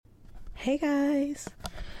Hey guys.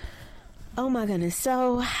 Oh my goodness.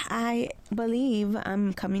 So I believe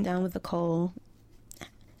I'm coming down with a cold.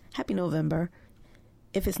 Happy November.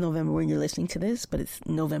 If it's November when you're listening to this, but it's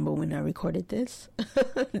November when I recorded this.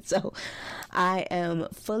 So I am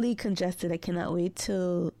fully congested. I cannot wait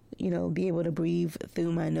to, be able to breathe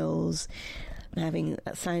through my nose. I'm having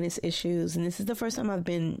sinus issues, and this is the first time I've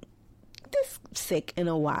been this sick in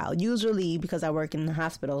a while. Usually, because I work in the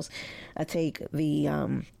hospitals, I take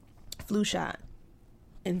the flu shot.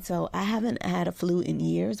 And so I haven't had a flu in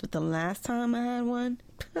years, but the last time I had one,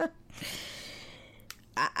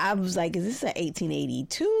 I was like, is this a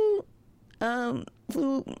 1882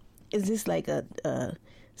 flu? Is this like a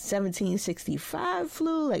 1765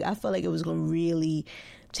 flu? Like, I felt like it was going to really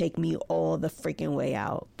take me all the freaking way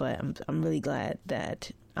out. But I'm really glad that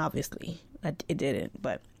obviously it didn't.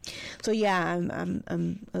 But so yeah, I'm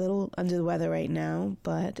a little under the weather right now,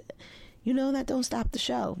 but that don't stop the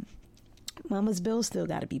show. Mama's bills still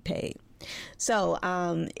got to be paid. So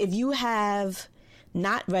if you have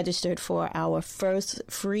not registered for our first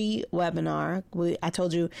free webinar, I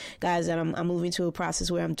told you guys that I'm moving to a process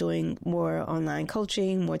where I'm doing more online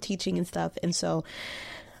coaching, more teaching and stuff. And so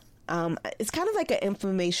it's kind of like an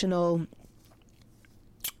informational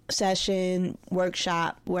session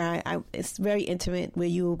workshop where it's very intimate, where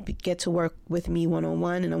you get to work with me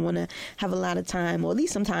one-on-one, and I want to have a lot of time, or at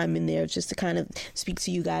least some time in there, just to kind of speak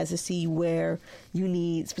to you guys to see where you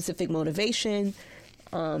need specific motivation,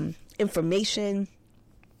 information,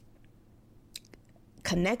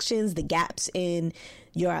 connections, the gaps in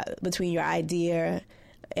between your idea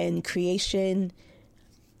and creation.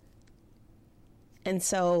 And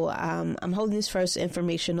so I'm holding this first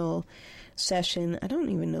informational session. I don't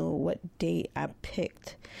even know what date I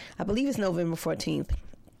picked. I believe it's November 14th.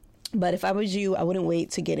 But if I was you, I wouldn't wait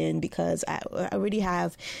to get in, because I already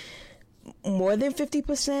have more than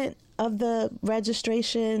 50% of the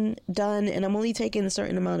registration done, and I'm only taking a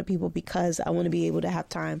certain amount of people because I want to be able to have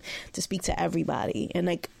time to speak to everybody and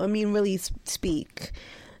really speak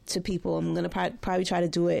to people. I'm going to probably try to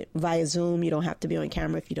do it via Zoom. You don't have to be on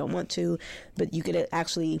camera if you don't want to, but you could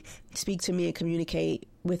actually speak to me and communicate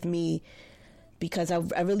with me, because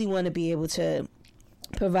I really want to be able to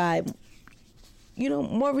provide,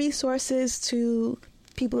 more resources to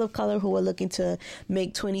people of color who are looking to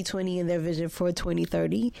make 2020 and their vision for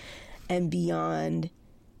 2030 and beyond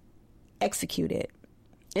execute it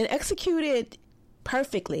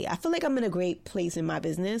perfectly. I feel like I'm in a great place in my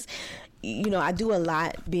business. I do a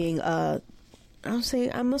lot being I'll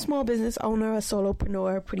say I'm a small business owner, a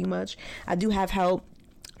solopreneur, pretty much. I do have help.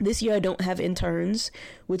 This year I don't have interns,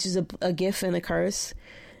 which is a gift and a curse.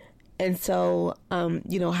 And so,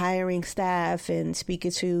 hiring staff and speaking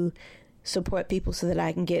to support people so that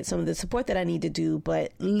I can get some of the support that I need to do.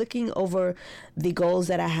 But looking over the goals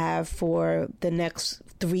that I have for the next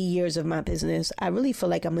 3 years of my business, I really feel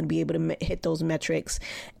like I'm going to be able to hit those metrics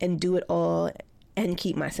and do it all and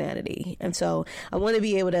keep my sanity. And so I want to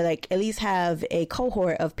be able to at least have a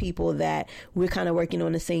cohort of people that we're kind of working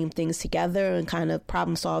on the same things together and kind of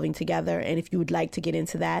problem solving together. And if you would like to get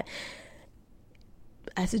into that,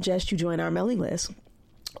 I suggest you join our mailing list.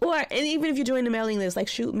 And even if you join the mailing list,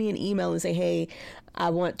 shoot me an email and say, hey, I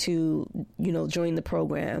want to, join the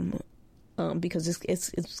program. Because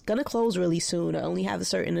it's going to close really soon. I only have a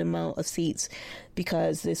certain amount of seats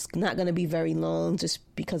because it's not going to be very long, just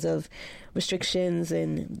because of restrictions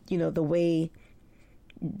and, the way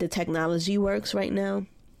the technology works right now.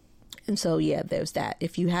 And so, yeah, there's that.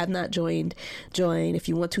 If you have not joined, join. If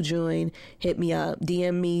you want to join, hit me up,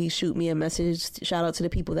 DM me, shoot me a message. Shout out to the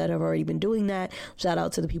people that have already been doing that. Shout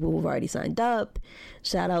out to the people who've already signed up.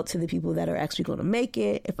 Shout out to the people that are actually going to make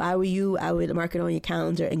it. If I were you, I would mark it on your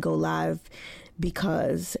calendar and go live,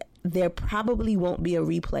 because there probably won't be a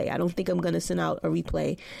replay. I don't think I'm going to send out a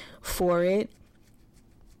replay for it.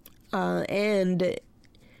 And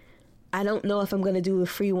I don't know if I'm going to do a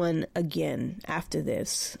free one again after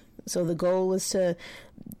this. So the goal was to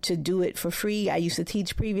do it for free. I used to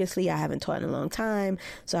teach previously. I haven't taught in a long time.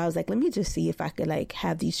 So I was like, let me just see if I could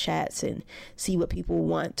have these chats and see what people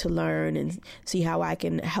want to learn and see how I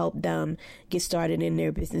can help them get started in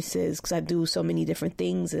their businesses. Because I do so many different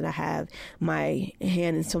things and I have my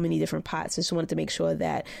hand in so many different pots. I just wanted to make sure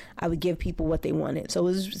that I would give people what they wanted. So it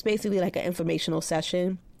was basically like an informational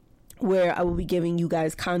session where I will be giving you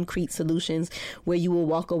guys concrete solutions where you will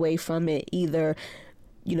walk away from it either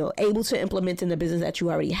able to implement in the business that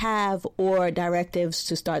you already have, or directives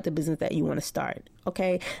to start the business that you want to start.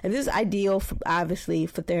 Okay. And this is ideal, obviously,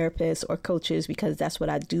 for therapists or coaches, because that's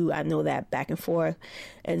what I do. I know that back and forth.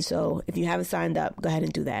 And so if you haven't signed up, go ahead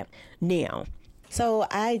and do that now. So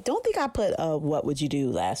I don't think I put a what would you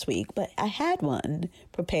do last week, but I had one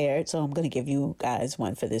prepared. So I'm going to give you guys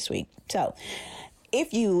one for this week. So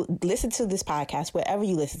if you listen to this podcast, wherever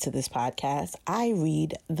you listen to this podcast, I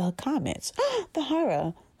read the comments. The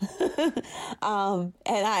horror. And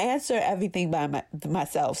I answer everything by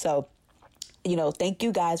myself. So, thank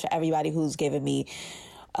you guys for everybody who's given me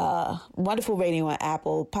wonderful rating on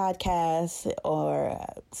Apple Podcasts or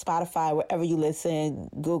Spotify, wherever you listen,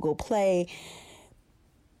 Google Play,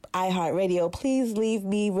 iHeartRadio. Please leave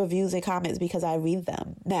me reviews and comments because I read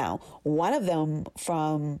them. Now, one of them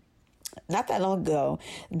from not that long ago,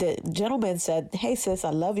 the gentleman said, "Hey sis, I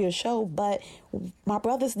love your show, but my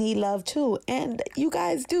brothers need love too." And you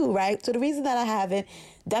guys do, right? So the reason that I haven't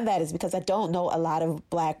done that is because I don't know a lot of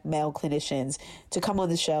Black male clinicians to come on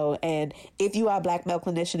the show. And if you are a Black male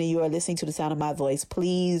clinician and you are listening to the sound of my voice,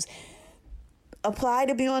 please apply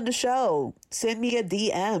to be on the show. Send me a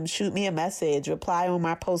DM, shoot me a message, reply on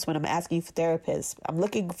my post when I'm asking for therapists. I'm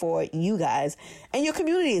looking for you guys, and your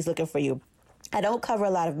community is looking for you. I don't cover a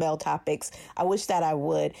lot of male topics. I wish that I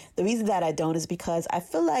would. The reason that I don't is because I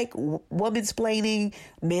feel like woman-splaining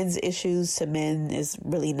men's issues to men is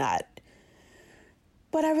really not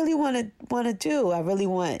what I really want to do. I really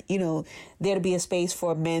want, there to be a space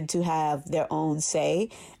for men to have their own say.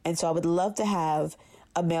 And so I would love to have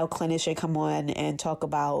a male clinician come on and talk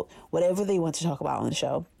about whatever they want to talk about on the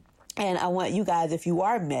show. And I want you guys, if you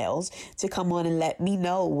are males, to come on and let me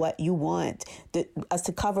know what you want us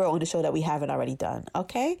to cover on the show that we haven't already done.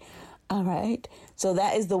 Okay? All right. So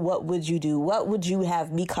that is the what would you do? What would you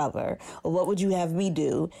have me cover? Or what would you have me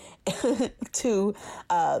do to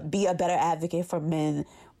be a better advocate for men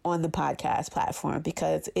on the podcast platform?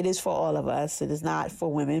 Because it is for all of us. It is not for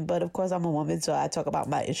women. But of course, I'm a woman, so I talk about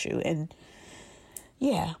my issue. And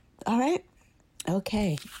yeah. All right.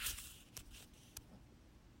 Okay.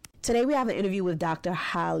 Today we have an interview with Dr.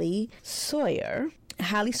 Holly Sawyer.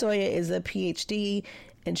 Holly Sawyer is a PhD,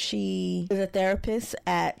 and she is a therapist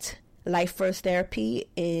at Life First Therapy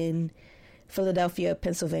in Philadelphia,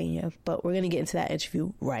 Pennsylvania. But we're going to get into that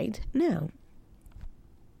interview right now.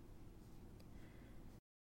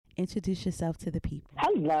 Introduce yourself to the people.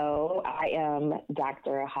 Hello, I am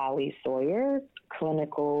Dr. Holly Sawyer,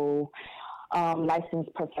 clinical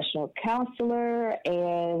licensed professional counselor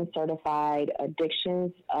and certified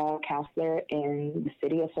addictions counselor in the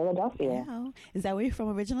city of Philadelphia. Wow. Is that where you're from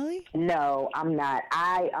originally? No, I'm not.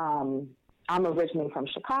 I'm originally from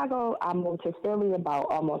Chicago. I moved to Philly about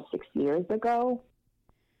almost 6 years ago.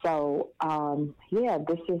 So,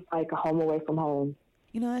 this is like a home away from home.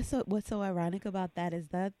 What's so ironic about that is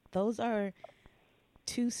that those are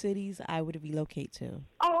two cities I would relocate to.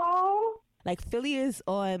 Oh. Like, Philly is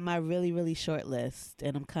on my really, really short list,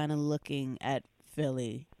 and I'm kind of looking at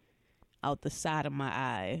Philly out the side of my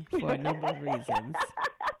eye for a number of reasons.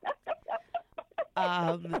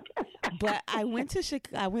 But I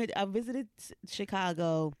visited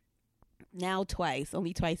Chicago now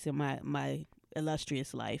only twice in my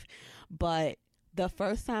illustrious life. But the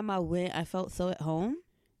first time I went, I felt so at home.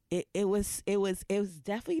 It was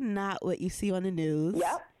definitely not what you see on the news.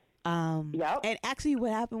 Yep. And actually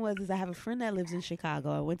what happened was I have a friend that lives in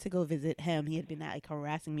Chicago. I went to go visit him. He had been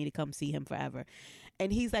harassing me to come see him forever.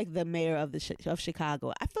 And he's like the mayor of of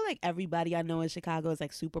Chicago. I feel like everybody I know in Chicago is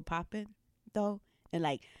like super poppin' though, and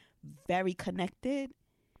like very connected.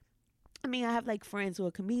 I mean, I have like friends who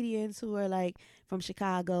are comedians who are like from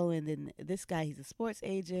Chicago, and then this guy, he's a sports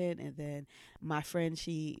agent, and then my friend,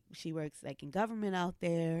 she works like in government out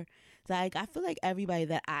there. So like, I feel like everybody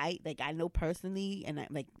that I know personally, and I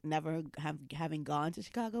like never having gone to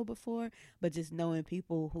Chicago before, but just knowing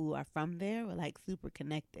people who are from there were like super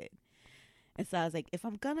connected. And so I was like, if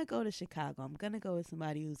I'm gonna go to Chicago, I'm gonna go with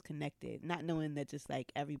somebody who's connected, not knowing that just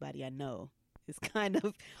like everybody I know is kind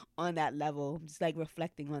of on that level. I'm just like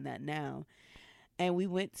reflecting on that now. And we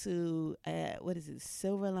went to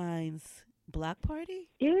Silverline's block party.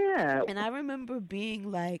 Yeah. And I remember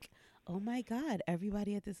being like, oh my God,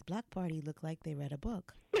 everybody at this block party looked like they read a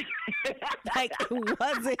book. Like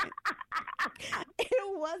it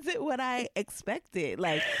wasn't what I expected.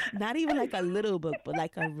 Like not even like a little book, but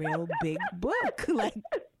like a real big book. Like,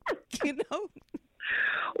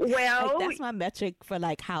 Well, like, that's my metric for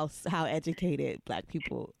like how educated Black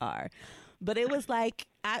people are. But it was like,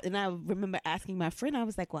 I remember asking my friend, I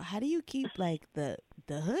was like, well, how do you keep like the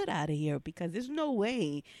hood out of here? Because there's no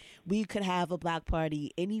way we could have a block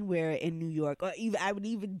party anywhere in New York, or even I would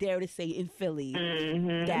even dare to say in Philly,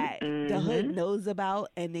 that the hood knows about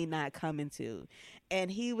and they not coming to. And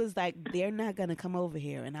he was like, they're not going to come over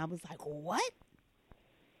here. And I was like, what?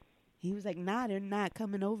 He was like, nah, they're not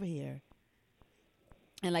coming over here.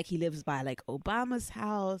 And like he lives by like Obama's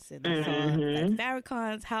house, and I saw like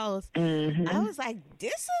Farrakhan's house. I was like,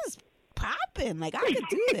 this is popping. Like, I could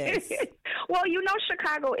do this. Well, you know,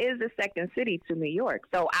 Chicago is the second city to New York.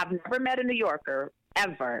 So I've never met a New Yorker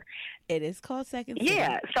ever. It is called Second City.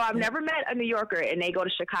 Yeah. So I've never met a New Yorker and they go to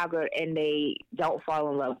Chicago and they don't fall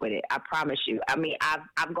in love with it. I promise you. I mean,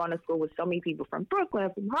 I've gone to school with so many people from Brooklyn,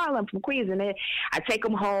 from Harlem, from Queens, and I take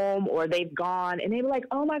them home or they've gone and they're like,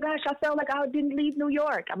 oh my gosh, I felt like I didn't leave New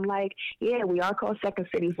York. I'm like, yeah, we are called Second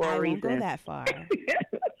City for a reason. I won't go that far.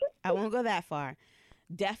 I won't go that far.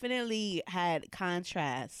 Definitely had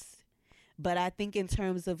contrasts, but I think in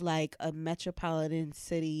terms of like a metropolitan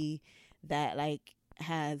city that like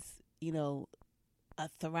has, you know, a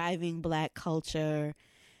thriving Black culture,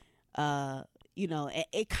 you know,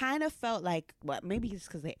 it kind of felt like, what, maybe it's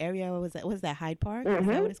because the area was that Hyde Park? Is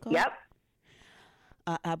that what it's called? Yep.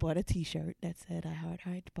 I bought a T-shirt that said I heard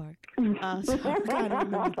Hyde Park, so I kind of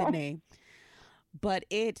remember the name. But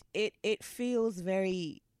it feels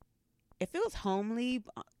very, it feels homely,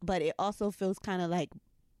 but it also feels kind of like,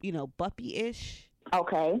 you know, Buppy-ish.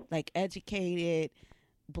 Okay. Like educated,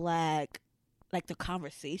 Black. Like the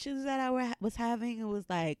conversations that I was having, it was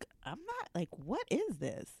like, I'm not, like, what is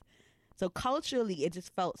this? So culturally, it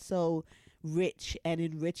just felt so rich and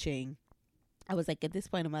enriching. I was like, at this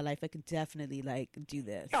point in my life, I could definitely like do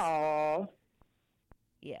this. Oh.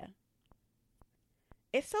 Yeah.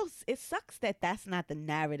 It sucks that that's not the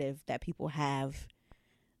narrative that people have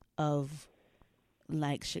of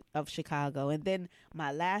like of Chicago. And then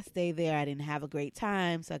my last day there, I didn't have a great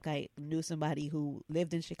time, so I knew somebody who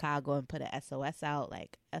lived in Chicago and put a SOS out,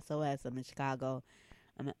 like, SOS, I'm in Chicago,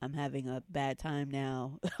 I'm having a bad time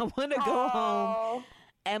now. I want to go home.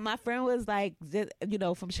 And my friend was like, you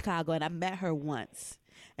know, from Chicago, and I met her once,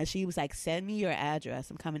 and she was like, send me your address,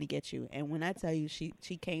 I'm coming to get you. And when I tell you, she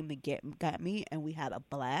came to got me, and we had a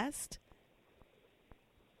blast.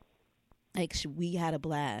 Like, we had a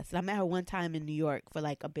blast. I met her one time in New York for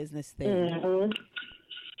like a business thing.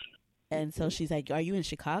 And so she's like, are you in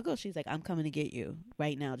Chicago? She's like, I'm coming to get you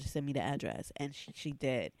right now. Just send me the address. And she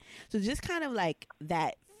did. So just kind of like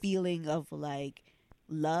that feeling of like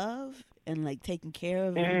love and like taking care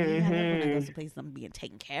of me. I love when I go to places I'm being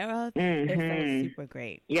taken care of. It felt super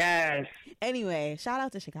great. Yes. Anyway, shout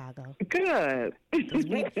out to Chicago. Good.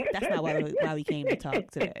 That's not why we came to talk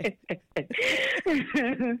today.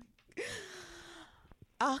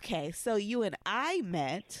 Okay, so you and I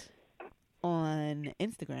met on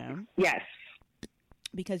Instagram. Yes.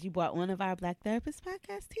 Because you bought one of our Black Therapist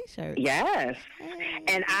Podcast T-shirts. Yes. Hey.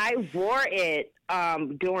 And I wore it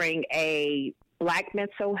during a Black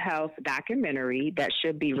mental health documentary that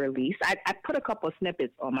should be released. I put a couple of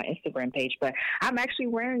snippets on my Instagram page, but I'm actually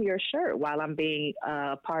wearing your shirt while I'm being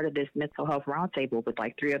part of this mental health roundtable with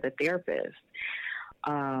like 3 other therapists.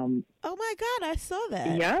 Oh my God, I saw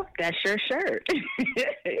that. Yep, that's your shirt.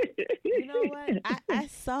 You know what? I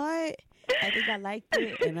saw it. I think I liked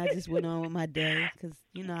it, and I just went on with my day because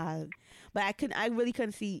you know. But I really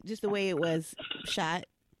couldn't see just the way it was shot.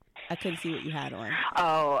 I couldn't see what you had on.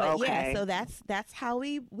 Oh, but okay. Yeah, so that's how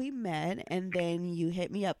we met, and then you hit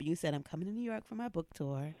me up and you said I'm coming to New York for my book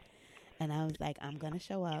tour, and I was like, I'm gonna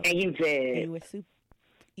show up. And you did.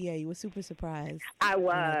 And you were super surprised. I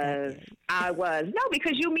was. No,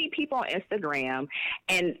 because you meet people on Instagram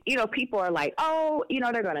and, you know, people are like, oh, you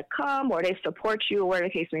know, they're going to come or they support you or whatever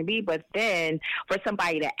the case may be. But then for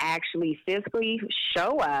somebody to actually physically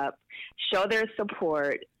show up, show their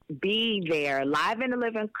support, be there, live in the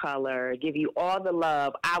living color, give you all the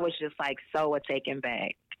love, I was just like so taken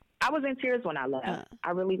back. I was in tears when I left. I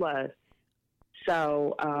really was.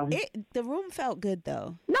 So the room felt good,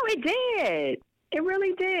 though. No, it did. It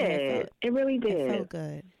really did. It really did. It felt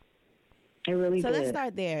good. It really did. So let's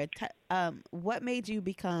start there. What made you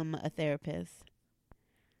become a therapist?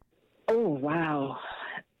 Oh, wow.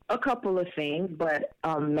 A couple of things, but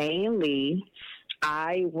mainly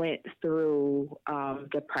I went through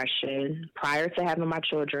depression prior to having my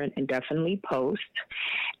children and definitely post.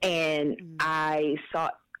 And I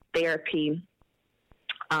sought therapy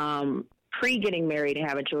pre-getting married and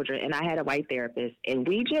having children, and I had a white therapist, and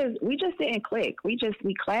we just didn't click. We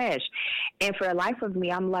clashed. And for the life of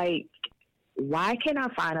me, I'm like, why can't I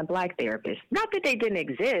find a Black therapist? Not that they didn't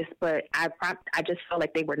exist, but I just felt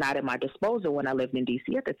like they were not at my disposal when I lived in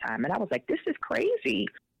D.C. at the time. And I was like, this is crazy.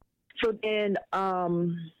 So then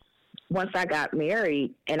once I got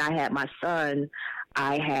married and I had my son,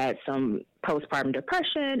 I had some postpartum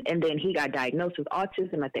depression, and then he got diagnosed with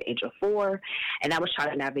autism at the age of 4, and I was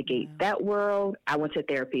trying to navigate that world. I went to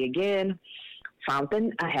therapy again.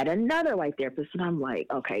 I had another white therapist, and I'm like,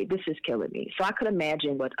 okay, this is killing me. So I could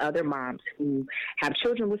imagine what other moms who have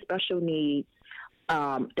children with special needs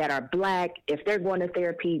that are Black, if they're going to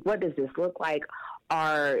therapy, what does this look like?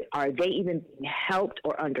 Are they even being helped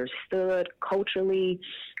or understood culturally?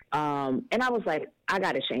 And I was like, I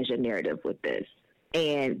got to change the narrative with this.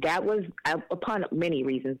 And that was upon many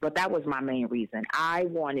reasons, but that was my main reason. I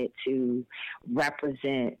wanted to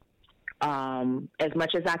represent as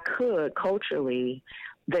much as I could culturally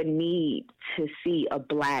the need to see a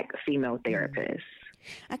Black female therapist.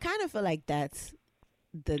 I kind of feel like that's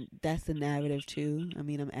the narrative too. I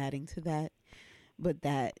mean, I'm adding to that, but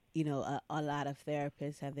that, you know, a lot of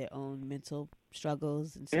therapists have their own mental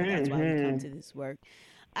struggles, and so that's why we come to this work.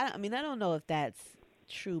 I mean, I don't know if that's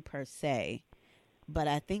true per se, but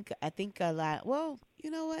I think a lot. Well,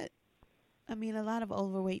 you know what? I mean, a lot of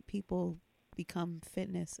overweight people become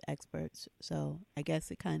fitness experts, so I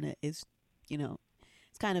guess it kind of is, you know,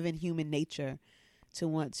 it's kind of in human nature to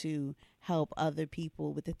want to help other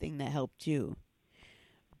people with the thing that helped you.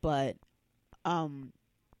 But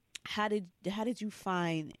how did you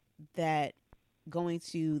find that going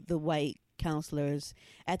to the white counselors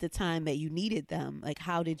at the time that you needed them? Like,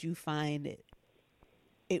 how did you find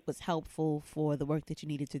it was helpful for the work that you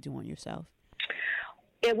needed to do on yourself?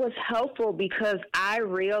 It was helpful because I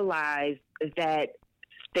realized that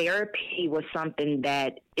therapy was something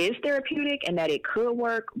that is therapeutic and that it could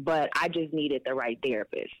work, but I just needed the right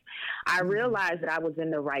therapist. I realized that I was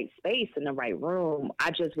in the right space, in the right room.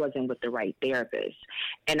 I just wasn't with the right therapist.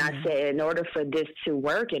 And I said, in order for this to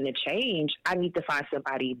work and to change, I need to find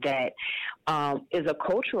somebody that is a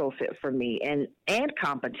cultural fit for me and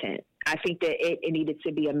competent. I think that it needed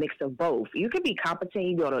to be a mix of both. You can be competent,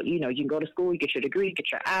 you can go to school, you get your degree, get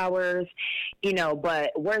your hours, but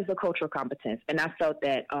where's the cultural competence? And I felt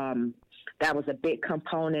that that was a big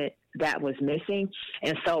component that was missing.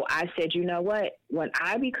 And so I said, you know what, when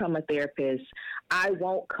I become a therapist, I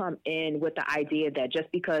won't come in with the idea that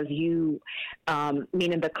just because you,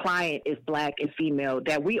 meaning the client is Black and female,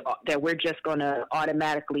 that we're just going to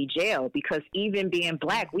automatically jail, because even being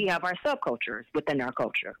Black, we have our subcultures within our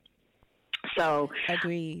culture. So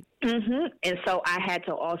agreed. And so I had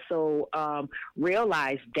to also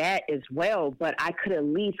realize that as well, but I could at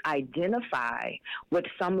least identify with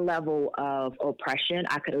some level of oppression.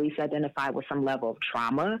 I could at least identify with some level of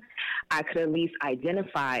trauma. I could at least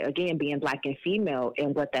identify, again, being Black and female,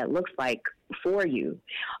 and what that looks like for you.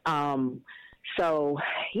 So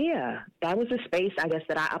yeah, that was a space, I guess,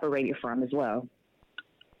 that I operated from as well.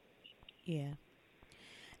 Yeah.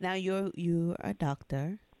 Now you're a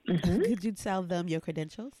doctor. Could you tell them your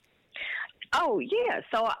credentials? Oh, yeah.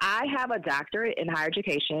 So I have a doctorate in higher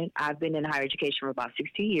education. I've been in higher education for about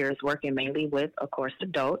 16 years, working mainly with, of course,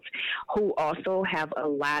 adults who also have a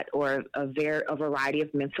lot or a variety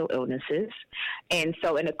of mental illnesses. And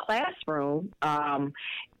so in a classroom,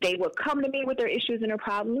 they would come to me with their issues and their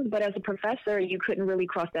problems, but as a professor, you couldn't really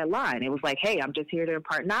cross that line. It was like, hey, I'm just here to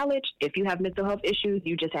impart knowledge. If you have mental health issues,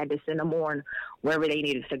 you just had to send them on wherever they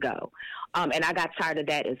needed to go. And I got tired of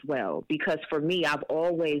that as well, because for me, I've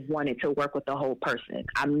always wanted to work with the whole person.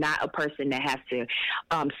 I'm not a person that has to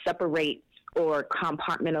separate or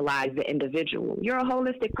compartmentalize the individual. You're a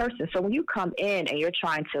holistic person. So when you come in and you're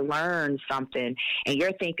trying to learn something and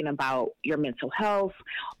you're thinking about your mental health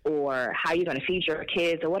or how you're going to feed your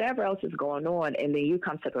kids or whatever else is going on, and then you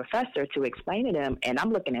come to the professor to explain to them, and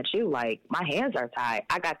I'm looking at you like my hands are tied.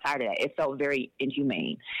 I got tired of that. It felt very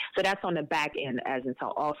inhumane. So that's on the back end, as into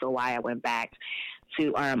also why I went back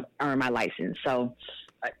to earn my license. So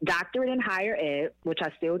doctorate in higher ed, which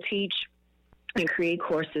I still teach and create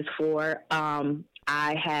courses for.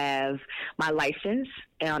 I have my license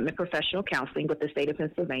in professional counseling with the state of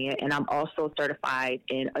Pennsylvania, and I'm also certified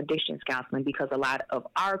in addictions counseling, because a lot of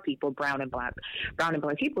our people, brown and black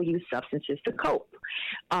people, use substances to cope.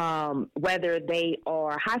 Whether they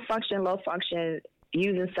are high function, low function,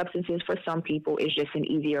 using substances for some people is just an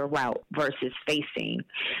easier route versus facing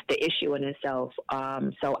the issue in itself.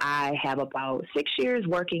 So I have about 6 years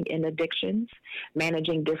working in addictions,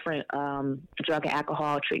 managing different drug and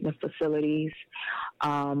alcohol treatment facilities,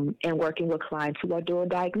 and working with clients who are dual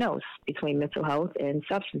diagnosed between mental health and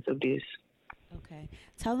substance abuse. Okay.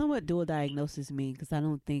 Tell them what dual diagnosis means, because I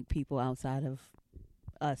don't think people outside of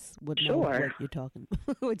us would know what you're talking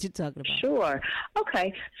about. Sure.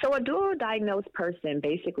 Okay. So a dual diagnosed person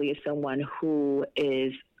basically is someone who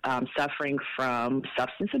is suffering from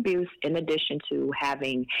substance abuse in addition to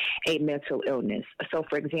having a mental illness. So,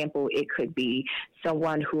 for example, it could be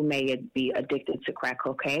someone who may be addicted to crack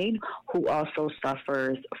cocaine who also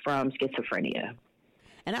suffers from schizophrenia.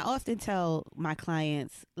 And I often tell my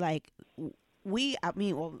clients, like,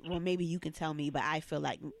 well, maybe you can tell me, but I feel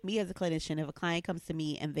like me as a clinician, if a client comes to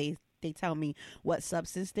me and they tell me what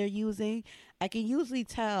substance they're using, I can usually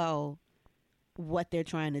tell what they're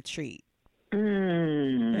trying to treat.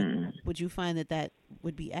 Would you find that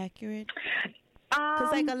would be accurate?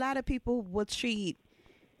 Because like a lot of people will treat,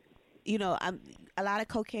 a lot of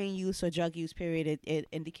cocaine use or drug use, period, it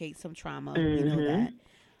indicates some trauma. You know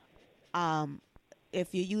that.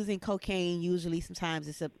 If you're using cocaine, usually sometimes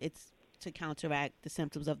it's to counteract the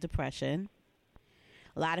symptoms of depression.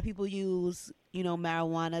 A lot of people use,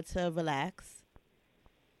 marijuana to relax.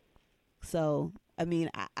 So, I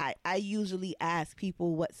mean, I usually ask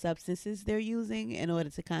people what substances they're using in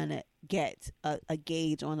order to kind of get a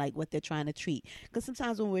gauge on like what they're trying to treat. Because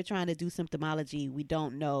sometimes when we're trying to do symptomology, we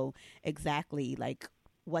don't know exactly like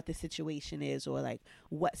what the situation is or like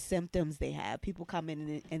what symptoms they have. People come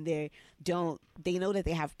in and they know that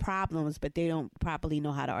they have problems, but they don't properly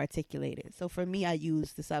know how to articulate it. So for me, I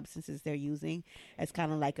use the substances they're using as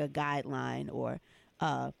kind of like a guideline, or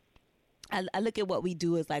I look at what we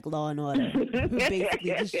do as like Law and Order. We're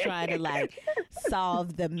basically just trying to like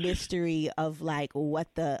solve the mystery of like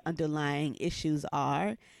what the underlying issues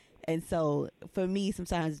are. And so for me,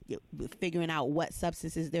 sometimes figuring out what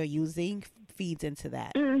substances they're using feeds into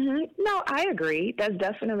that. No, I agree. That's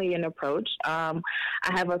definitely an approach. I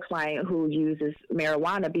have a client who uses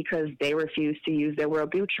marijuana because they refuse to use their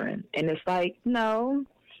Wellbutrin. And it's like, no,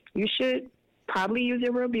 you should probably use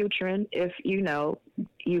your Wellbutrin if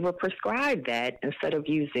you were prescribed that instead of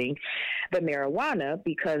using the marijuana,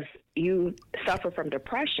 because you suffer from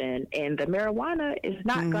depression and the marijuana is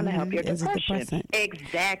not going to help your depression.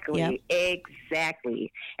 Exactly. Yep. Exactly.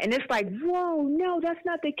 And it's like, whoa, no, that's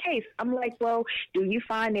not the case. I'm like, well, do you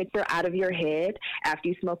find that you're out of your head after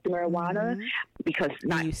you smoke the marijuana? Because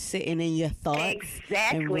you sitting in your thoughts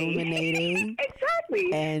and ruminating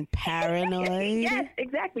and paranoid. Yes,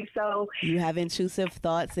 exactly. So you have intrusive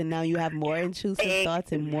thoughts, and now you have more intrusive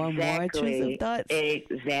thoughts and more intrusive thoughts.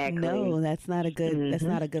 Exactly. No, that's not a good. That's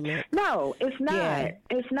not a good look. No, it's not. Yeah.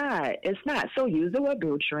 It's not. It's not. So use the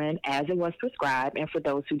Wellbutrin as it was prescribed. And for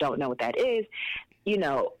those who don't know what that is,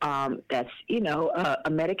 that's a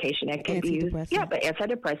medication that can be used. Yeah, but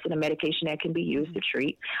antidepressant, a medication that can be used to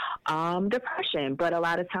treat depression. But a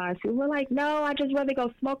lot of times people are like, no, I just rather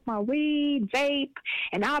go smoke my weed, vape,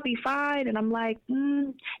 and I'll be fine. And I'm like,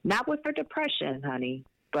 not with the depression, honey.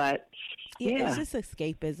 But yeah, it's just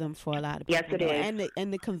escapism for a lot of people. Yes, it is,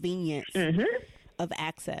 and the convenience of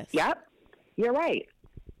access. Yep, you're right.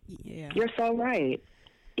 Yeah, you're so right.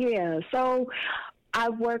 Yeah, so I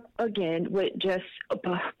work again with just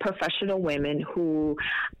professional women who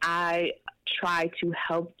I try to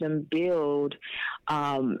help them build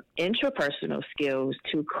interpersonal skills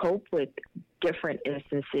to cope with different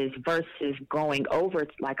instances versus going over,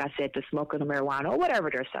 like I said, to smoking or marijuana or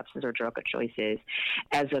whatever their substance or drug of choice is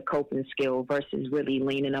as a coping skill versus really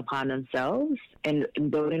leaning upon themselves and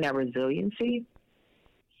building that resiliency.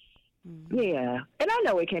 Yeah, and I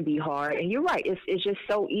know it can be hard, and you're right. It's just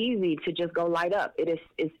so easy to just go light up. It's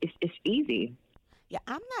easy. Yeah,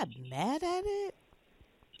 I'm not mad at it.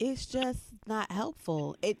 It's just not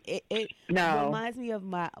helpful. It reminds me of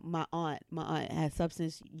my aunt. My aunt had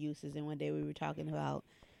substance uses, and one day we were talking about,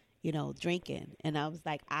 drinking, and I was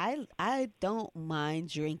like, I don't mind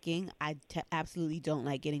drinking. I absolutely don't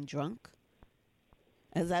like getting drunk.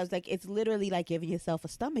 As I was like, it's literally like giving yourself a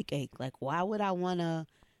stomach ache. Like, why would I want to?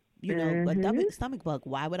 A stomach bug.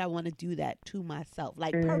 Why would I want to do that to myself?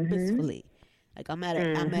 Like purposefully. Like I'm at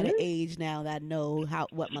an age now that I know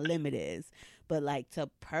what my limit is. But like to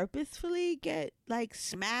purposefully get like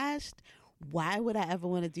smashed, why would I ever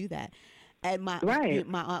want to do that? And my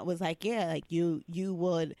aunt was like, yeah, like you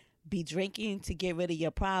would be drinking to get rid of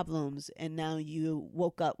your problems, and now you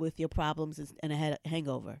woke up with your problems and a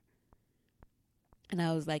hangover. And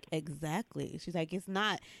I was like, exactly. She's like, it's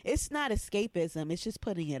not escapism. It's just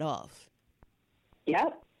putting it off.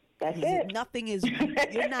 Yep. That's it. Nothing is,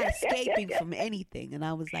 you're not escaping from anything. And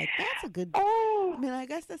I was like, that's a good, I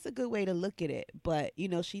guess that's a good way to look at it. But,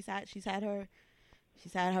 she's had her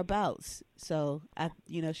bouts. So,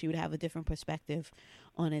 she would have a different perspective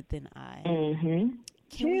on it than I.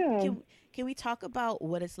 Can we talk about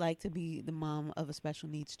what it's like to be the mom of a special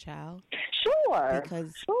needs child? Sure.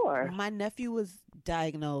 Because my nephew was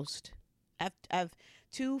diagnosed. I have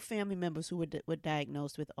two family members who were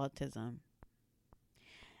diagnosed with autism.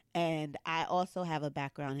 And I also have a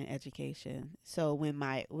background in education. So when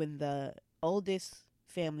the oldest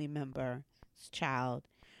family member's child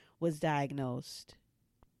was diagnosed,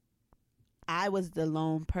 I was the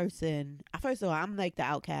lone person. First of all, I'm like the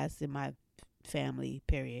outcast in my family,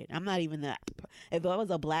 period. I'm not even if I was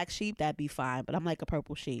a black sheep, that'd be fine. But I'm like a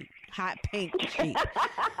purple sheep, hot pink sheep.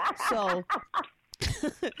 So,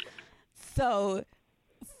 so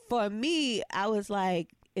for me, I was like,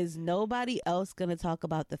 is nobody else gonna talk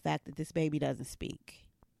about the fact that this baby doesn't speak?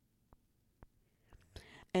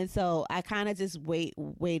 And so I kind of just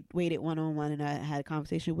waited one-on-one, and I had a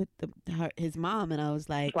conversation with his mom, and I was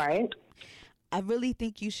like, right. I really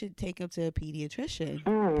think you should take him to a pediatrician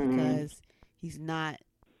because he's not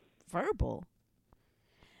verbal.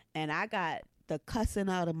 And I got the cussing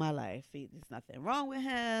out of my life. There's nothing wrong with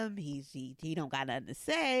him. He don't got nothing to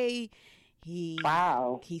say. He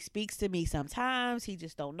speaks to me sometimes. He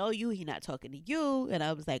just don't know you. He not talking to you. And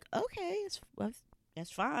I was like, okay,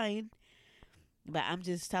 that's fine. But I'm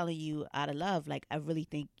just telling you out of love, like, I really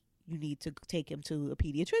think you need to take him to a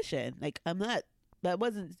pediatrician. Like, that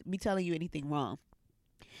wasn't me telling you anything wrong.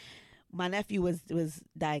 My nephew was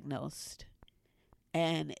diagnosed.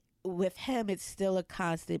 And with him, it's still a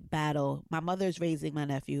constant battle. My mother's raising my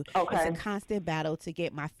nephew. Okay. It's a constant battle to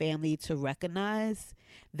get my family to recognize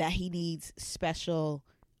that he needs special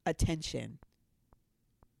attention.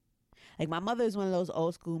 Like, my mother is one of those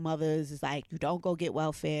old school mothers. It's like, you don't go get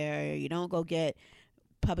welfare. You don't go get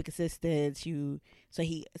public assistance.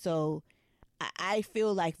 So I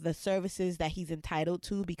feel like the services that he's entitled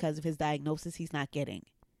to because of his diagnosis, he's not getting.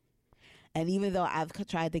 And even though I've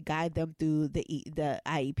tried to guide them through the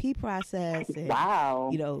IEP process and,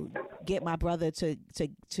 get my brother to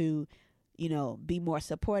be more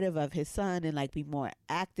supportive of his son and like be more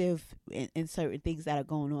active in certain things that are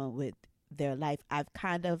going on with their life, I've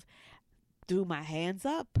kind of threw my hands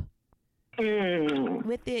up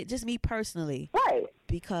with it, just me personally. Right.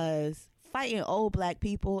 Because fighting old black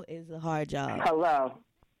people is a hard job. Hello.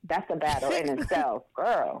 That's a battle in itself,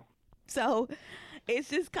 girl. So it's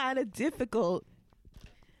just kind of difficult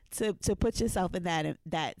to put yourself in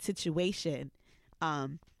that situation.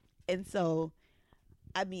 And so,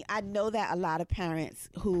 I mean, I know that a lot of parents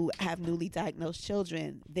who have newly diagnosed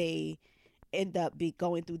children, they end up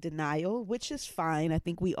going through denial, which is fine. I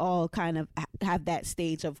think we all kind of have that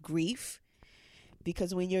stage of grief.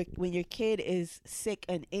 Because when your kid is sick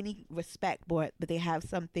in any respect, but they have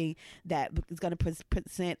something that is going to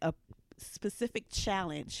present a specific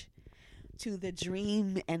challenge to the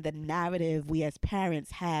dream and the narrative we as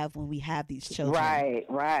parents have when we have these children.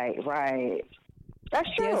 Right. That's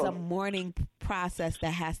true. There's a mourning process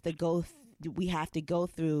that we have to go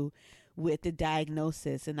through with the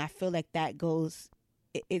diagnosis, and I feel like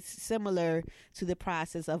it's similar to the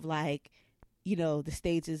process of, like, the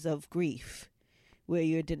stages of grief, where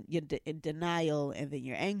you're in denial, and then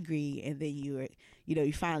you're angry, and then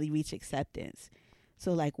you finally reach acceptance.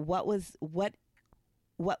 So, like, what was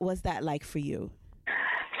that like for you?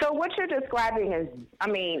 So what you're describing is, I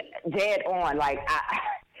mean, dead on. Like,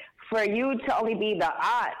 for you to only be the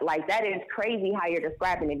aunt, like, that is crazy how you're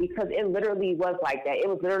describing it, because it literally was like that. It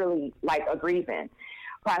was literally like a grieving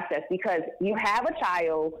process, because you have a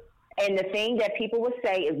child, and the thing that people would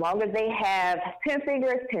say, as long as they have 10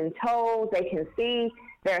 fingers, 10 toes, they can see,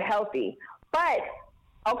 they're healthy. But,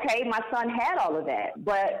 okay, my son had all of that,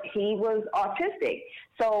 but he was autistic.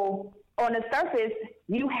 So on the surface,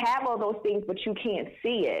 you have all those things, but you can't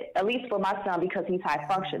see it, at least for my son, because he's high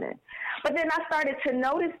functioning. But then I started to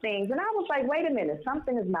notice things, and I was like, wait a minute,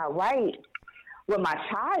 something is not right with my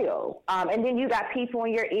child. And then you got people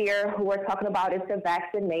in your ear who are talking about it's the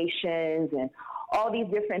vaccinations and all these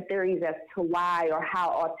different theories as to why or how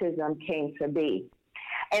autism came to be.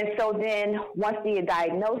 And so then once the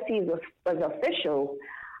diagnosis was official,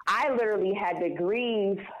 I literally had to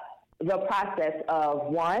grieve the process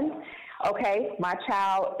of, one, okay, my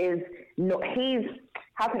child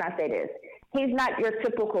how can I say this? He's not your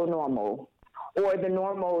typical normal, or the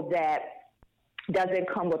normal that doesn't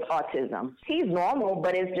come with autism. He's normal,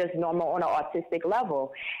 but it's just normal on an autistic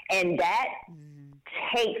level. And that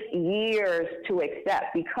takes years to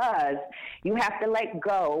accept, because you have to let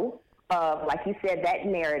go of, like you said, that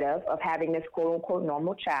narrative of having this quote-unquote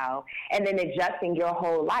normal child, and then adjusting your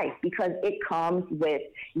whole life, because it comes with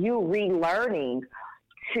you relearning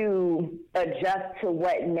to adjust to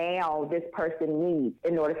what now this person needs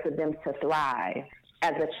in order for them to thrive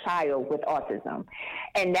as a child with autism.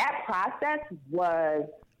 And that process was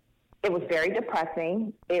very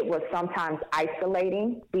depressing. It was sometimes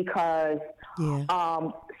isolating, because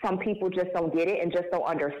some people just don't get it and just don't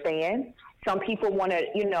understand. Some people want to,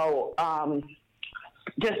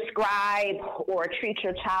 describe or treat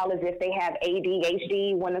your child as if they have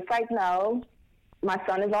ADHD, when it's like, no, my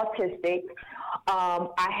son is autistic.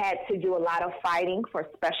 I had to do a lot of fighting for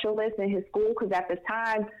specialists in his school because at the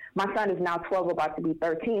time, my son is now 12, about to be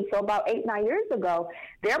 13. So about 8, 9 years ago,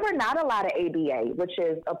 there were not a lot of ABA, which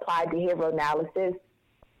is Applied Behavioral Analysis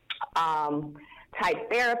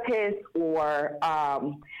type therapists or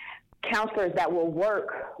counselors that will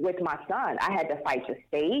work with my son. I had to fight the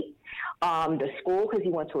state, the school, because he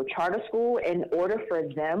went to a charter school, in order for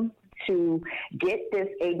them to get this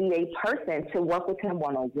ABA person to work with him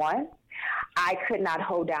one-on-one. I could not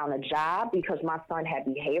hold down a job because my son had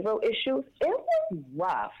behavioral issues. It was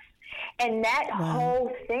rough. And that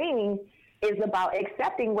whole thing is about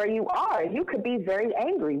accepting where you are. You could be very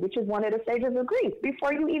angry, which is one of the stages of grief,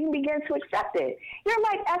 before you even begin to accept it. You're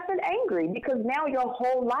like effing angry because now your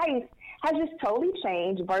whole life has just totally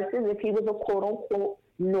changed versus if he was a quote-unquote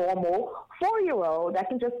normal 4-year-old that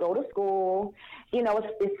can just go to school, you know,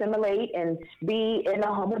 assimilate and be in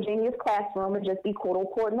a homogeneous classroom and just be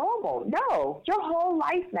quote-unquote normal. No, your whole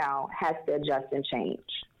life now has to adjust and change.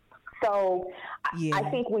 So I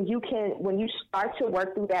think when you start to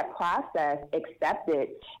work through that process, accept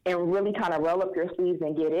it, and really kind of roll up your sleeves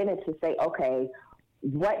and get in it to say, okay,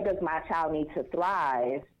 what does my child need to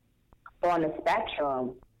thrive on the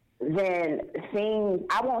spectrum, then things,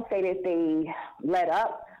 I won't say that they let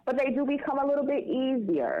up, but they do become a little bit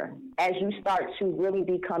easier as you start to really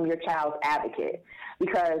become your child's advocate.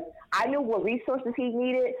 Because I knew what resources he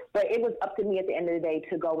needed, but it was up to me at the end of the day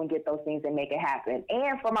to go and get those things and make it happen.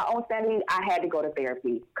 And for my own sanity, I had to go to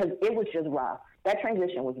therapy because it was just rough. That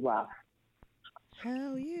transition was rough.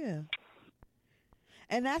 Hell yeah.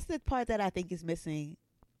 And that's the part that I think is missing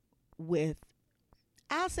with,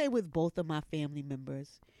 I'll say with both of my family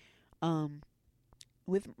members.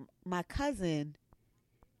 With my cousin,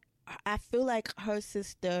 I feel like her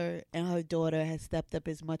sister and her daughter has stepped up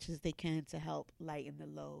as much as they can to help lighten the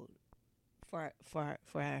load for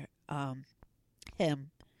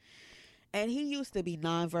him. And he used to be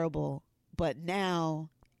nonverbal, but now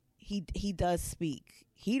he does speak.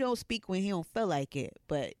 He don't speak when he don't feel like it,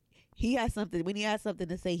 but he has something. When he has something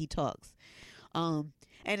to say, he talks. And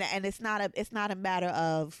it's not a matter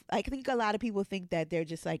of, I think a lot of people think that they're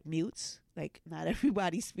just like mutes. Like not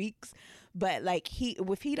everybody speaks, but like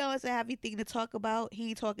if he doesn't have anything to talk about, he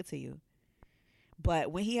ain't talking to you.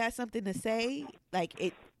 But when he has something to say,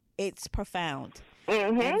 like it's profound.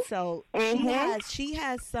 Mm-hmm. And so she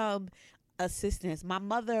has some assistance. My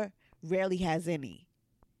mother rarely has any.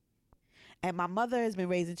 And my mother has been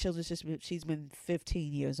raising children since she's been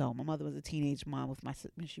 15 years old. My mother was a teenage mom with my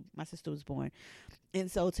sister was born. And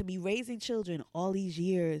so to be raising children all these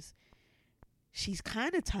years, she's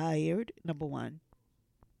kind of tired, number one.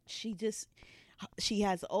 She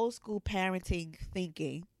has old school parenting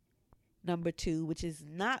thinking, number two, which is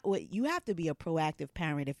not what, you have to be a proactive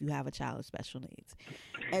parent if you have a child with special needs.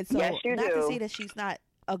 And so yes, you not do. To say that she's not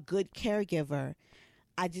a good caregiver,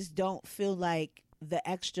 I just don't feel like the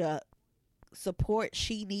extra support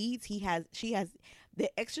she needs, she has the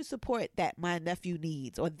extra support that my nephew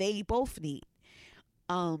needs, or they both need.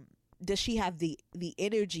 Does she have the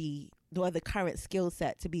energy nor the current skill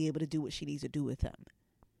set to be able to do what she needs to do with him?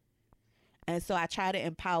 And so I try to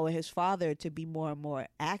empower his father to be more and more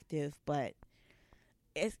active, but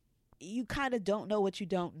you kind of don't know what you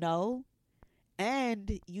don't know,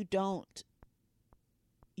 and you don't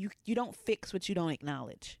fix what you don't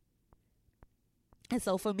acknowledge. And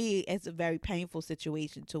so for me, it's a very painful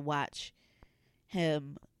situation to watch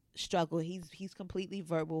him struggle. He's completely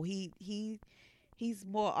verbal. He's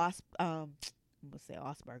more I'm gonna say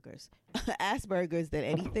Asperger's than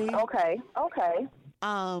anything. Okay.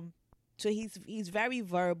 So he's very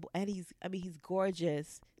verbal, and he's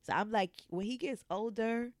gorgeous. So I'm like, when he gets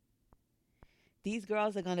older, these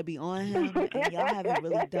girls are gonna be on him, and y'all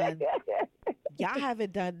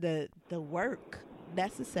haven't done the work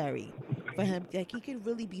necessary for him. Like, he can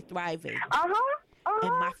really be thriving.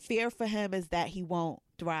 And my fear for him is that he won't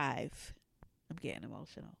thrive. I'm getting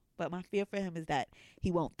emotional. But my fear for him is that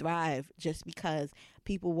he won't thrive just because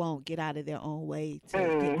people won't get out of their own way to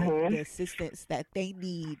get him the assistance that they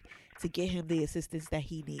need to get him the assistance that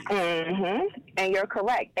he needs. And you're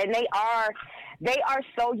correct. And they are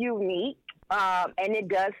so unique. And it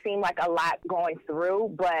does seem like a lot going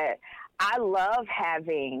through, but I love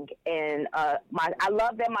having I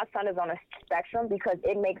love that my son is on a spectrum because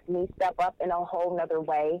it makes me step up in a whole nother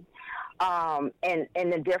way, and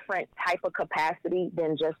in a different type of capacity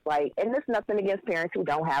than just like, and there's nothing against parents who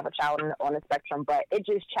don't have a child on the spectrum, but it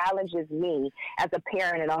just challenges me as a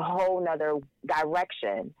parent in a whole nother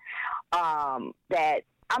direction, that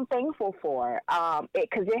I'm thankful for,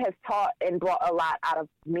 because it has taught and brought a lot out of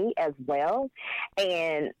me as well.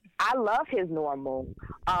 And I love his normal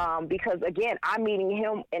because, again, I'm meeting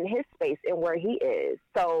him in his space and where he is.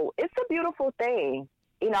 So it's a beautiful thing,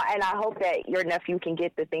 and I hope that your nephew can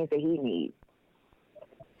get the things that he needs.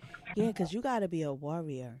 Yeah, because you got to be a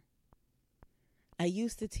warrior. I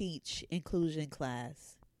used to teach inclusion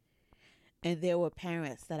class, and there were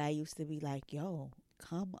parents that I used to be like, yo,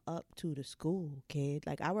 come up to the school, kid.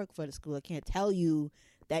 Like, I work for the school. I can't tell you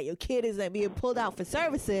that your kid isn't being pulled out for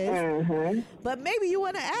services, but maybe you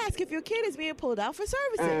want to ask if your kid is being pulled out for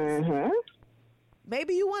services.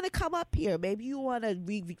 Maybe you want to come up here. Maybe you want to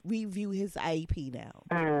review his IEP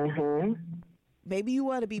now. Maybe you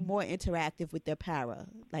want to be more interactive with their para.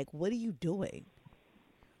 Like, what are you doing?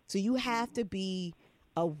 So you have to be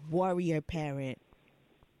a warrior parent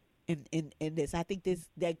in this. I think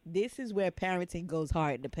this is where parenting goes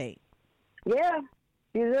hard in the paint. Yeah.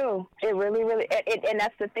 You do. It really, really, and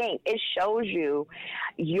that's the thing. It shows you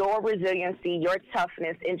your resiliency, your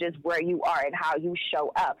toughness, and just where you are and how you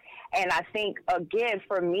show up. And I think, again,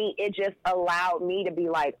 for me, it just allowed me to be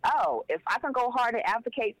like, oh, if I can go hard and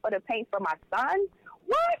advocate for the paint for my son,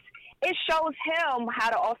 what? It shows him how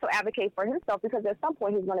to also advocate for himself, because at some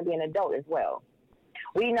point he's going to be an adult as well.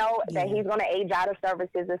 We know that he's going to age out of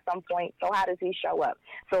services at some point. So how does he show up?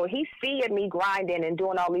 So he's seeing me grinding and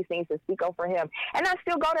doing all these things to speak up for him. And I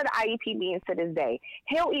still go to the IEP meetings to this day.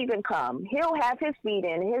 He'll even come. He'll have his feet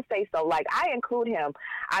in, his say so. Like, I include him.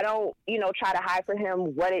 I don't, try to hide from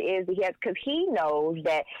him what it is that he has, because he knows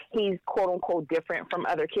that he's quote unquote different from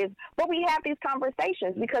other kids. But we have these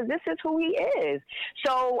conversations because this is who he is.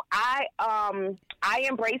 So I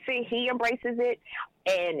embrace it. He embraces it.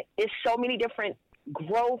 And it's so many different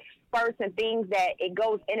growth spurts and things that it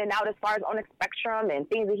goes in and out as far as on the spectrum, and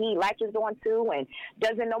things that he latches on to and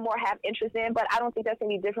doesn't no more have interest in. But I don't think that's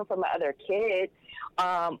any different from the other kids.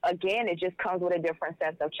 Again, it just comes with a different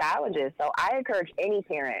set of challenges. So I encourage any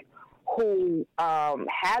parent who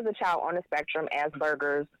has a child on the spectrum,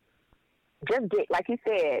 Asperger's, just get, like you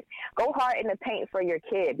said, go hard in the paint for your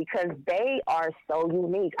kid, because they are so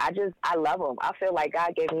unique. I love them. I feel like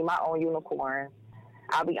God gave me my own unicorn.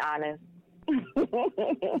 I'll be honest.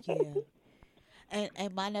 Yeah.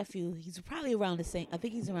 And my nephew, he's probably around the same, I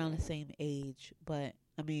think he's around the same age, but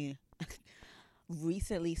I mean,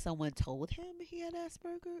 recently someone told him he had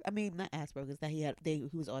Asperger. I mean, not Asperger's, that he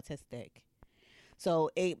was autistic. So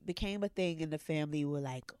it became a thing in the family. We're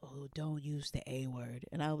like, oh, don't use the A word.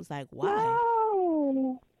 And I was like, why?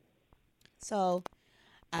 No. So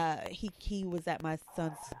he was at my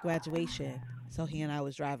son's graduation. So he and I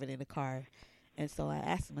was driving in the car. And so I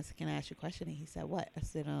asked him, I said, can I ask you a question? And he said, what? I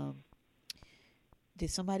said, did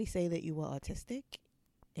somebody say that you were autistic?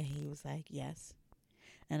 And he was like, yes.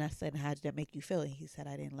 And I said, how did that make you feel? And he said,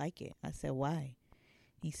 I didn't like it. I said, why?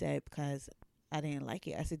 He said, because I didn't like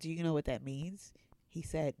it. I said, do you know what that means? He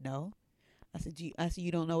said, no. I said,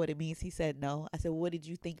 you don't know what it means? He said, no. I said, what did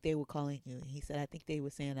you think they were calling you? And he said, I think they were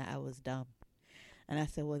saying that I was dumb. And I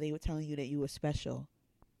said, well, they were telling you that you were special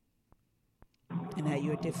and that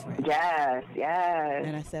you're different. Yes, yes.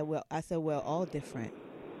 And I said, we're all different.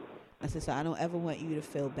 I said, so I don't ever want you to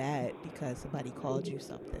feel bad because somebody called you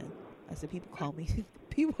something. I said, people call me things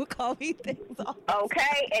all the time.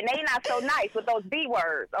 Okay, and they not so nice with those B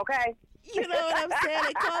words, okay? You know what I'm saying?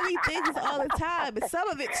 They call me things all the time, and some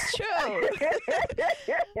of it's true.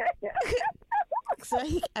 So,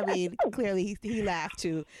 clearly he laughed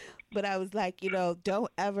too. But I was like, don't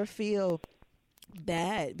ever feel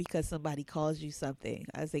bad because somebody calls you something.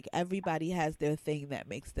 I was like, everybody has their thing that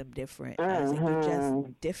makes them different. I was like, you're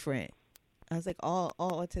just different. I was like, all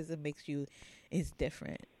autism makes you is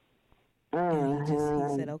different. And he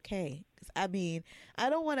said, okay. I mean, I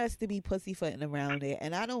don't want us to be pussyfooting around it,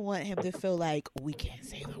 and I don't want him to feel like we can't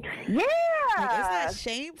say the word. Yeah, like, it's not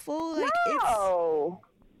shameful. Like, no,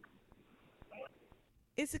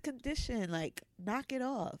 it's a condition. Like, knock it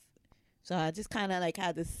off. So I just kind of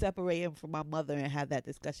had to separate him from my mother and have that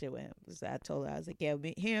discussion with him. So I told her, I was like, yeah,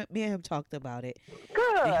 me and him talked about it.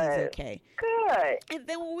 Good. And he's okay. Good. And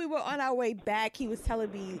then when we were on our way back, he was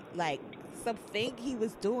telling me something he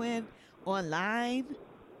was doing online.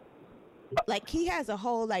 Like, he has a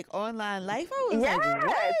whole online life. I was like,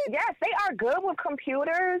 what? Yes, they are good with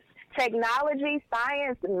computers, technology,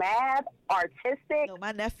 science, math, artistic. No,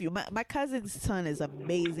 my nephew, my cousin's son is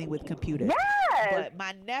amazing with computers. Yes. But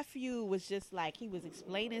my nephew was just he was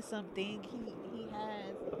explaining something.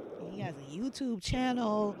 He has a YouTube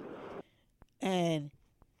channel, and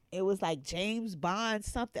it was like James Bond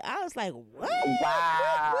something. I was like, what?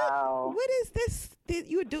 Wow. What is this? Did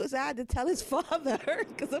you do? So I had to tell his father,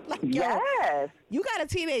 because I'm like, yo, Yes. you got a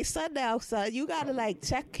teenage son now, son. You got to like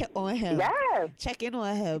check on him. Yes. Check in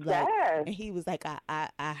on him. Like, Yes. and he was like,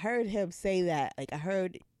 I heard him say that. Like, I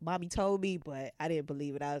heard mommy told me, but I didn't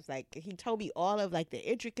believe it. I was like, he told me all of like the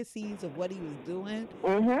intricacies of what he was doing.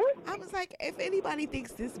 Mm-hmm. I was like, if anybody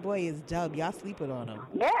thinks this boy is dumb, y'all sleeping on him.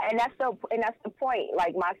 Yeah, and that's the point.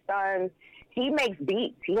 Like my son, he makes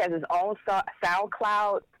beats. He has his own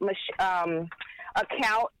SoundCloud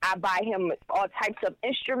account. I buy him all types of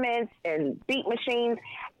instruments and beat machines,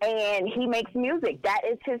 and he makes music. That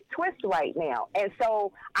is his twist right now. And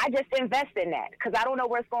so I just invest in that because I don't know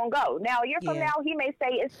where it's going to go. Now, a year from now, he may say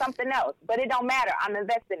it's something else, but it don't matter. I'm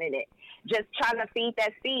investing in it, just trying to feed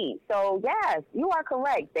that seed. So, yes, you are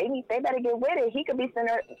correct. They better get with it. He could be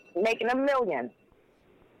making $1 million.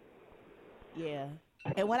 Yeah.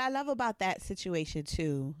 And what I love about that situation,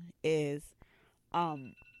 too, is,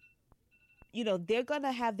 you know, they're going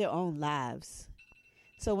to have their own lives.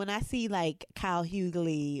 So when I see like Kyle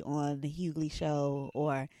Hughley on the Hughley Show,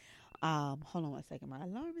 or hold on one second, my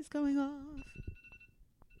alarm is going off.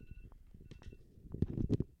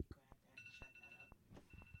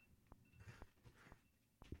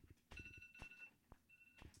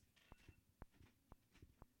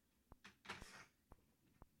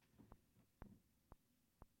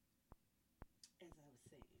 As I was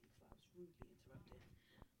saying, before I was rudely interrupted.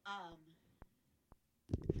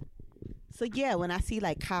 So yeah, when I see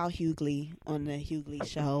like Kyle Hughley on the Hughley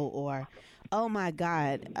Show, or oh my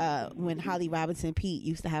God, when Holly Robinson Pete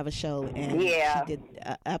used to have a show and she did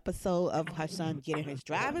an episode of her son getting his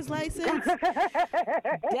driver's license,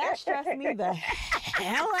 that stressed me the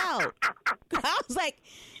hell out. I was like,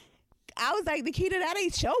 Nikita, that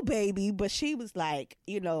ain't your baby. But she was like,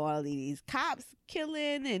 you know, all these cops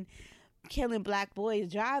killing black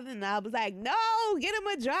boys driving. And I was like, no, get him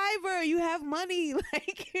a driver. You have money.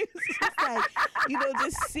 Like, it's just like, you know,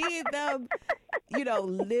 just seeing them, you know,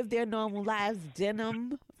 live their normal lives.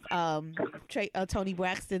 Denim, Tony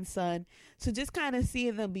Braxton's son. So just kind of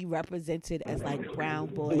seeing them be represented as like brown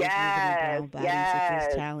boys, brown bodies with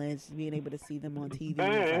this challenge, being able to see them on TV was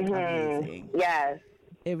like amazing. Yes.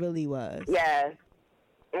 It really was. Yes.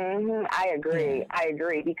 I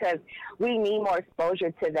agree because we need more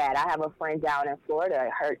exposure to that. I have a friend down in Florida.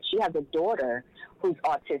 She has a daughter who's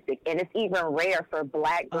autistic, and it's even rare for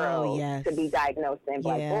black girls to be diagnosed in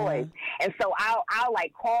black boys. And so I'll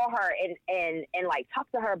like call her and like talk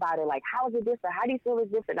to her about it. Like, how is it different? How do you feel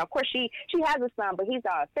it's different? Now, of course, she has a son, but he's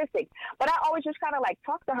autistic. But I always just kind of like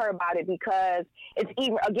talk to her about it because it's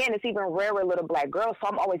even rarer with little black girls. So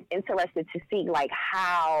I'm always interested to see like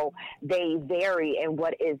how they vary and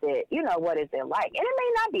what is it like. And it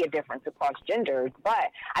may not be a difference across genders, but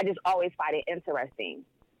I just always find it interesting.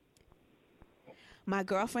 My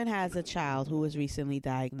girlfriend has a child who was recently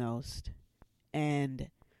diagnosed, and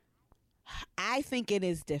I think it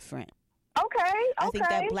is different. Okay. I think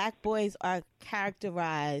that black boys are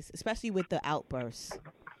characterized, especially with the outbursts.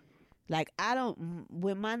 Like,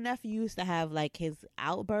 when my nephew used to have like his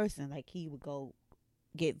outbursts and like he would go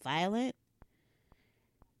get violent,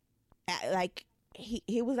 like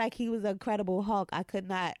he was like he was an Incredible Hulk. I could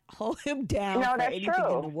not hold him down for anything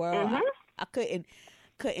in the world. I couldn't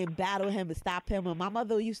battle him and stop him. And my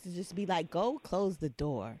mother used to just be like, go close the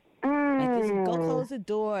door. Like, just go close the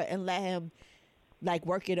door and let him like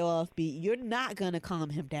work it off. You're not gonna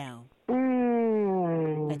calm him down.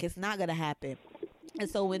 Like, it's not gonna happen. And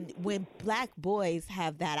so when black boys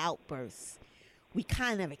have that outburst, we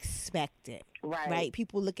kind of expect it. Right?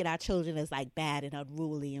 People look at our children as like bad and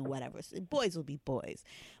unruly and whatever. So boys will be boys.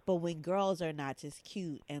 But when girls are not just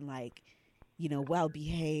cute and like, you know, well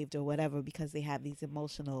behaved or whatever because they have these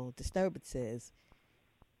emotional disturbances,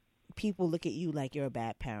 people look at you like you're a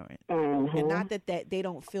bad parent. And not that they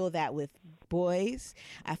don't feel that with boys.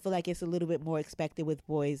 I feel like it's a little bit more expected with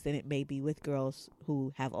boys than it may be with girls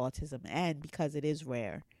who have autism, and because it is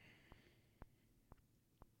rare.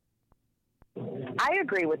 I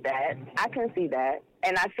agree with that. I can see that.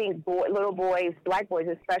 And I think little boys, black boys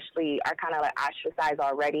especially, are kind of like ostracized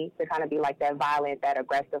already to kind of be like that violent, that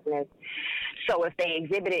aggressiveness. So if they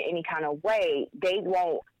exhibit it any kind of way, they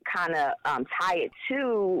won't kind of tie it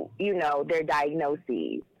to, you know, their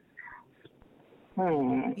diagnoses.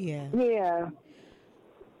 Yeah.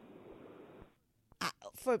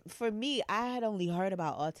 For me, I had only heard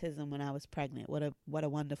about autism when I was pregnant. What a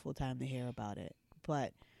wonderful time to hear about it.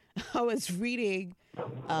 But I was reading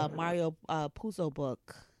Mario Puzo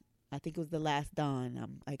book. I think it was The Last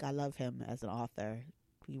Dawn. I love him as an author.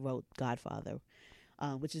 He wrote Godfather.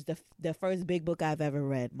 which is the first big book I've ever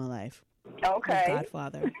read in my life. Okay. The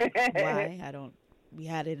Godfather. Why? I don't. We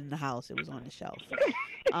had it in the house. It was on the shelf.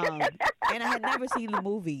 And I had never seen the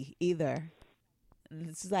movie either.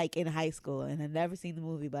 This is like in high school, and I'd never seen the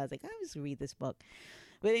movie, but I was like, I'll just read this book.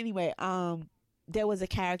 But anyway, there was a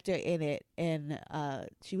character in it, and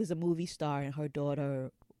she was a movie star, and her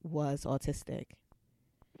daughter was autistic.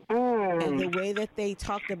 And the way that they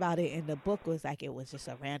talked about it in the book was like it was just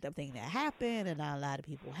a random thing that happened, and not a lot of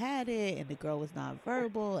people had it, and the girl was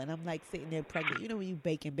nonverbal. And I'm like sitting there pregnant. You know when you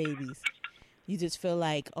baking babies, you just feel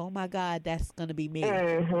like, oh my God, that's gonna be me.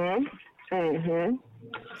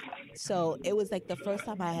 So it was like the first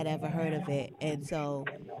time I had ever heard of it, and so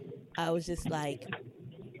I was just like,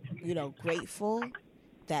 grateful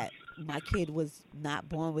that my kid was not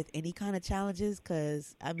born with any kind of challenges.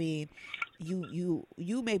 Because I mean, you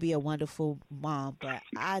may be a wonderful mom, but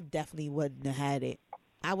I definitely wouldn't have had it.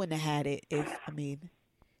 I wouldn't have had it if,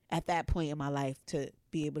 at that point in my life, to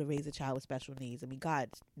be able to raise a child with special needs. I mean, God,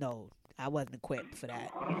 no, I wasn't equipped for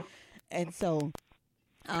that. And so,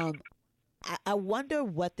 I wonder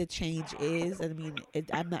what the change is. I mean,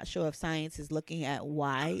 I'm not sure if science is looking at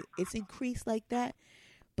why it's increased like that.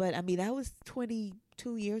 But I mean, that was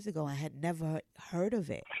 22 years ago. I had never heard of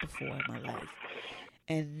it before in my life.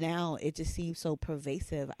 And now it just seems so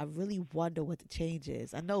pervasive. I really wonder what the change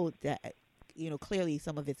is. I know that, clearly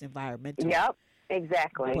some of it's environmental. Yep,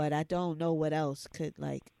 exactly. But I don't know what else could,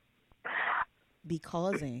 be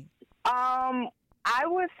causing. I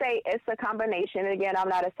would say it's a combination. Again, I'm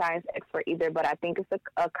not a science expert either, but I think it's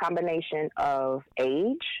a combination of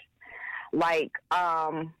age.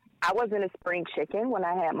 I wasn't a spring chicken when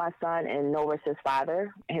I had my son, and nor was his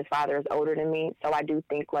father. His father is older than me. So I do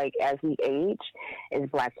think, as we age as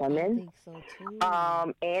Black women, I think so too.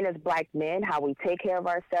 And as Black men, how we take care of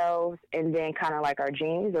ourselves, and then kind of our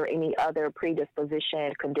genes or any other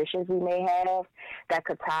predisposition conditions we may have that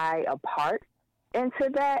could tie a part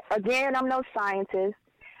into that. Again, I'm no scientist,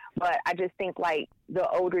 but I just think the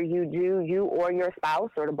older you do, you or your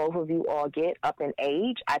spouse or the both of you all get up in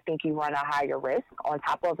age, I think you run a higher risk on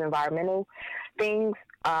top of environmental things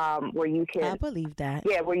where you can. I believe that.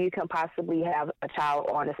 Yeah, where you can possibly have a child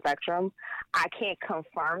on the spectrum. I can't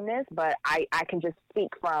confirm this, but I can just speak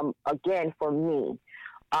from, again, for me.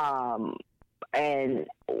 And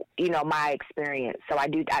my experience. So I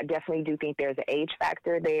definitely do think there's an age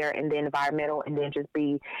factor there, and then environmental, and then just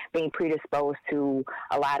being predisposed to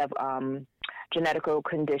a lot of genetical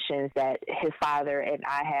conditions that his father and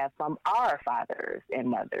I have from our fathers and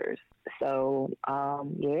mothers. So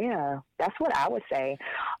yeah, that's what I would say.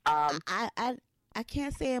 I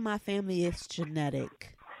can't say in my family it's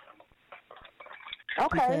genetic. Okay.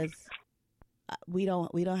 Because we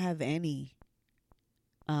don't have any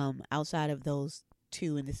outside of those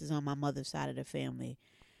two, and this is on my mother's side of the family.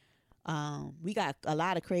 We got a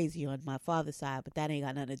lot of crazy on my father's side, but that ain't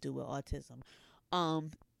got nothing to do with autism.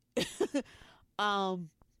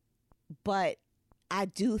 But I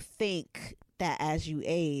do think that as you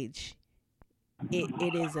age,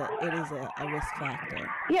 it is a risk factor.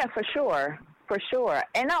 Yeah, for sure.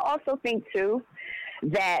 And I also think too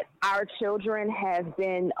that our children have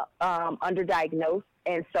been underdiagnosed.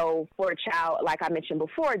 And so for a child, like I mentioned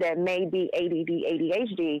before, that may be ADD,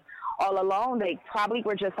 ADHD, all along, they probably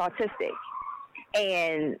were just autistic.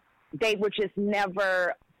 And they were just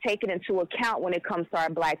never taken into account when it comes to our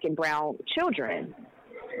Black and brown children.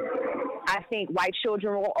 I think white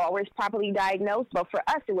children were always properly diagnosed, but for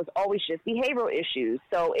us, it was always just behavioral issues.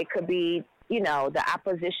 So it could be, the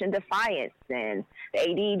opposition defiance and the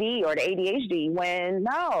ADD or the ADHD, when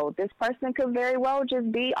no, this person could very well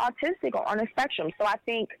just be autistic or on a spectrum. So I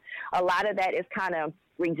think a lot of that is kind of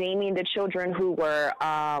redeeming the children who were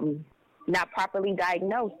not properly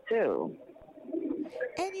diagnosed too.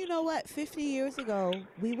 And you know what? 50 years ago,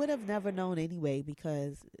 we would have never known anyway,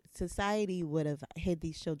 because society would have hid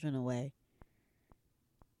these children away.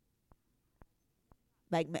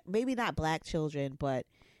 Maybe not Black children, but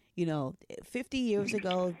 50 years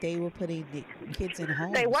ago, they were putting the kids in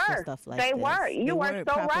homes and stuff like that. They were. You were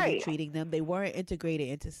so right. Treating them. They weren't integrated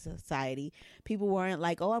into society. People weren't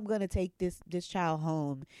like, oh, I'm going to take this child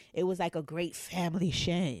home. It was like a great family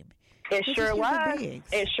shame. It sure was.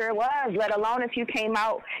 It sure was. Let alone if you came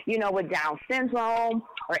out, with Down syndrome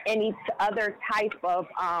or any other type of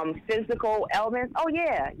physical ailments. Oh,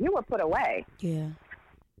 yeah, you were put away. Yeah.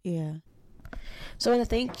 So I want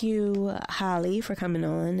to thank you, Holly, for coming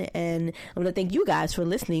on, and I want to thank you guys for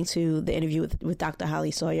listening to the interview with Dr.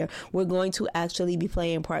 Holly Sawyer. We're going to actually be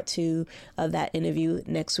playing part 2 of that interview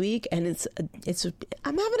next week, and it's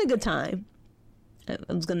I'm having a good time.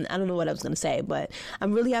 I don't know what I was gonna say, but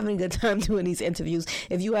I'm really having a good time doing these interviews.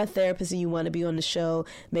 If you are a therapist and you want to be on the show,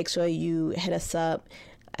 make sure you hit us up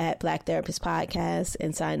at Black Therapist Podcast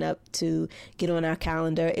and sign up to get on our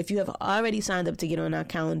calendar. If you have already signed up to get on our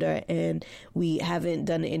calendar and we haven't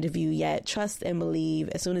done the interview yet, trust and believe,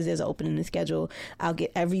 as soon as there's an opening in the schedule, I'll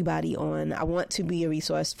get everybody on. I want to be a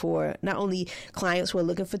resource for not only clients who are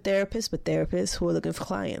looking for therapists, but therapists who are looking for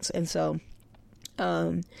clients. And so,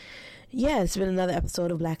 yeah, it's been another episode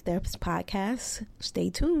of Black Therapist Podcast. Stay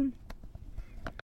tuned.